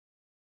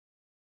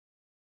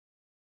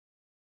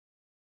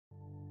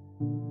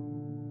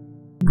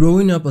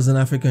Growing up as an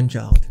African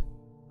child,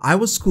 I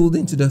was schooled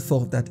into the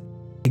thought that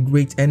a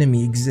great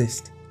enemy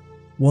exists,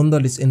 one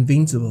that is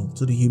invincible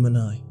to the human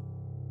eye.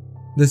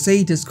 They say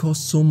it has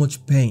caused so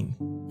much pain,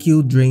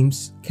 killed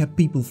dreams, kept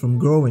people from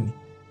growing.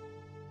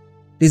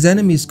 This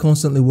enemy is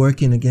constantly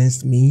working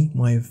against me,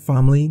 my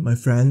family, my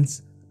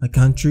friends, my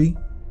country,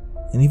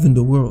 and even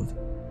the world.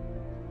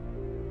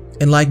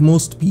 And like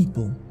most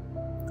people,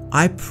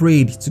 I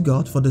prayed to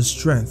God for the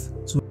strength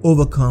to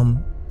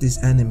overcome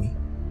this enemy.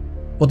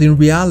 But in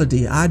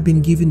reality, I had been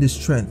given the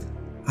strength.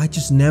 I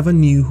just never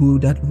knew who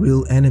that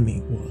real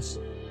enemy was.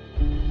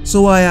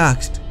 So I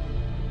asked,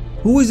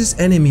 who is this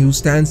enemy who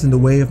stands in the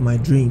way of my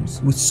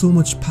dreams with so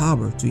much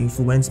power to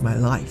influence my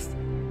life?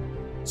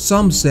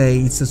 Some say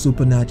it's a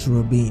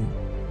supernatural being.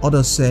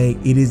 Others say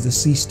it is the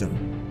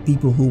system,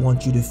 people who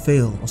want you to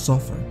fail or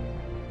suffer.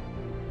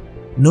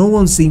 No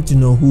one seemed to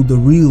know who the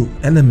real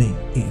enemy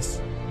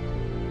is.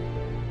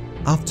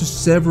 After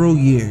several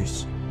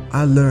years,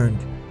 I learned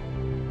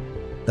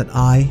that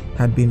I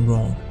had been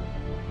wrong.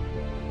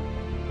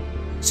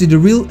 See, the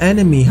real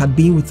enemy had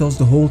been with us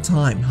the whole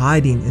time,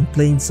 hiding in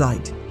plain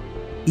sight.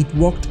 It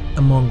walked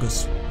among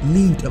us,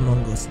 lived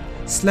among us,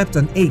 slept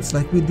and ate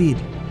like we did.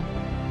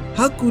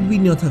 How could we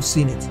not have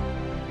seen it?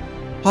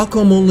 How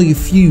come only a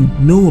few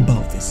know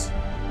about this?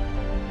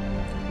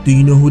 Do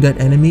you know who that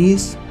enemy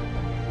is?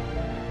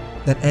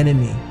 That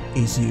enemy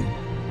is you.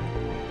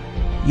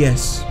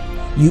 Yes,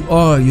 you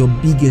are your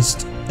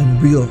biggest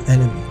and real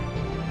enemy.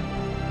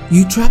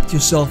 You trapped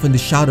yourself in the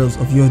shadows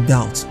of your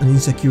doubts and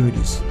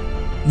insecurities.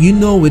 You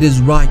know it is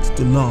right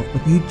to love,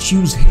 but you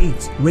choose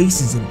hate,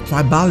 racism,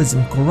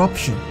 tribalism,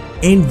 corruption,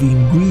 envy,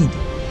 and greed.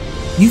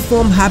 You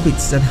form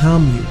habits that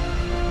harm you.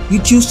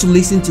 You choose to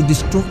listen to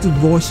destructive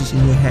voices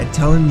in your head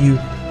telling you,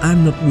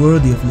 I'm not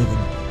worthy of living.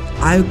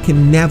 I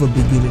can never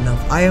be good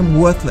enough. I am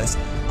worthless.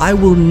 I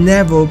will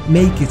never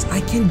make it.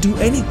 I can't do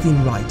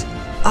anything right.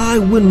 I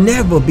will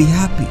never be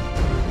happy.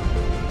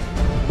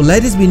 But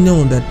let it be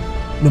known that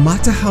no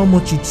matter how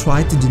much you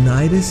try to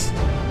deny this,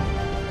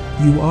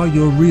 you are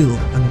your real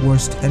and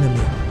worst enemy.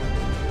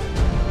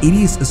 It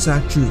is a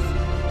sad truth.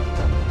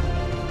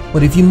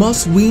 But if you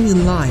must win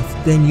in life,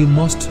 then you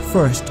must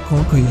first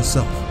conquer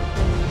yourself.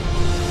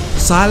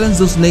 Silence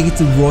those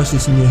negative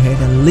voices in your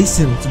head and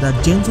listen to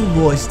that gentle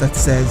voice that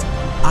says,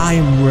 I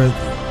am worthy,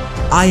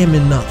 I am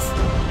enough,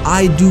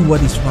 I do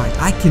what is right,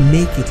 I can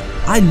make it,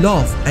 I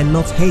love and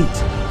not hate,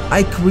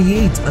 I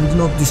create and do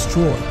not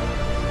destroy.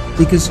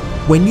 Because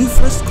when you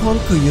first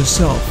conquer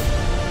yourself,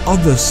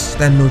 others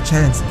stand no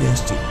chance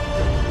against you.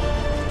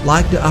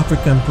 Like the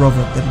African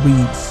proverb that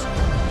reads,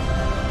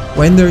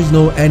 when there is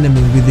no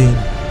enemy within,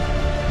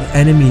 the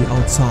enemy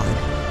outside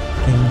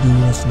can do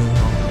us no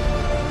harm.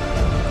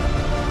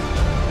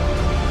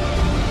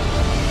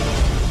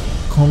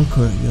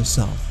 Conquer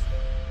yourself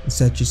and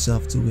set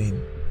yourself to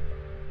win.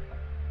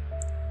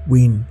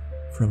 Win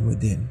from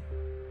within.